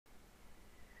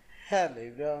Hello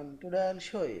everyone, today I'll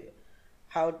show you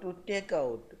how to take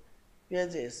out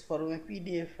pages from a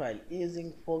PDF file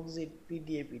using Foxit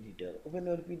PDF Editor. Open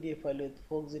your PDF file with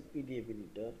Foxit PDF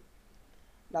Editor.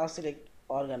 Now select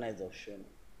Organize option.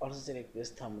 Also select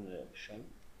Paste Thumbnail option.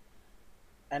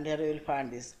 And here you will find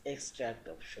this Extract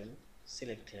option.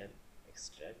 Select here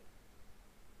Extract.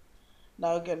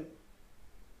 Now you can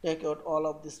take out all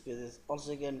of these pages.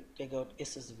 Also you can take out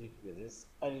specific pages.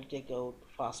 I will take out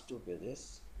first two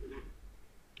pages.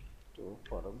 To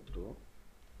forum 2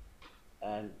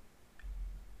 and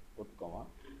put comma.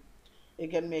 You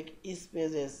can make each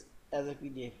pages as a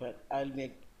PDF file. I'll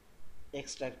make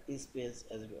extract each page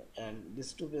as well, and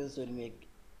these two pages will make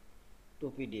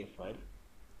two PDF file.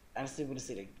 And simply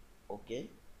select OK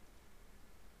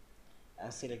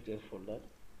and select your folder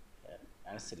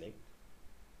and select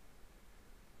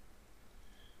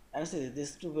and see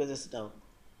these two pages now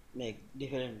make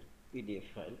different PDF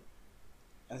file.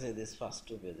 And say this first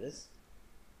two pages.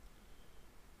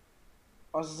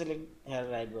 Also select here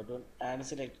right button and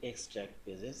select extract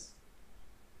pages.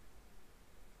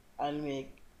 I'll make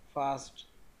first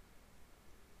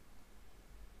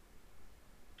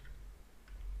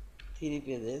 3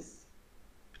 pages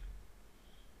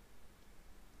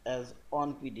as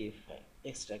on PDF file.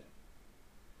 Extract.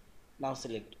 Now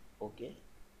select OK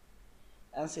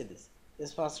and see this.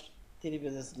 This first 3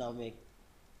 pages now make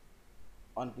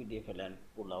on PDF file and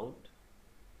pull out.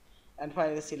 And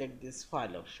finally select this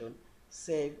file option,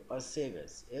 save or save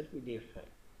as your PDF file.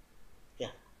 Yeah.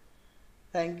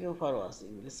 Thank you for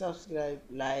watching. Please subscribe,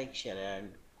 like, share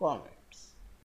and comment.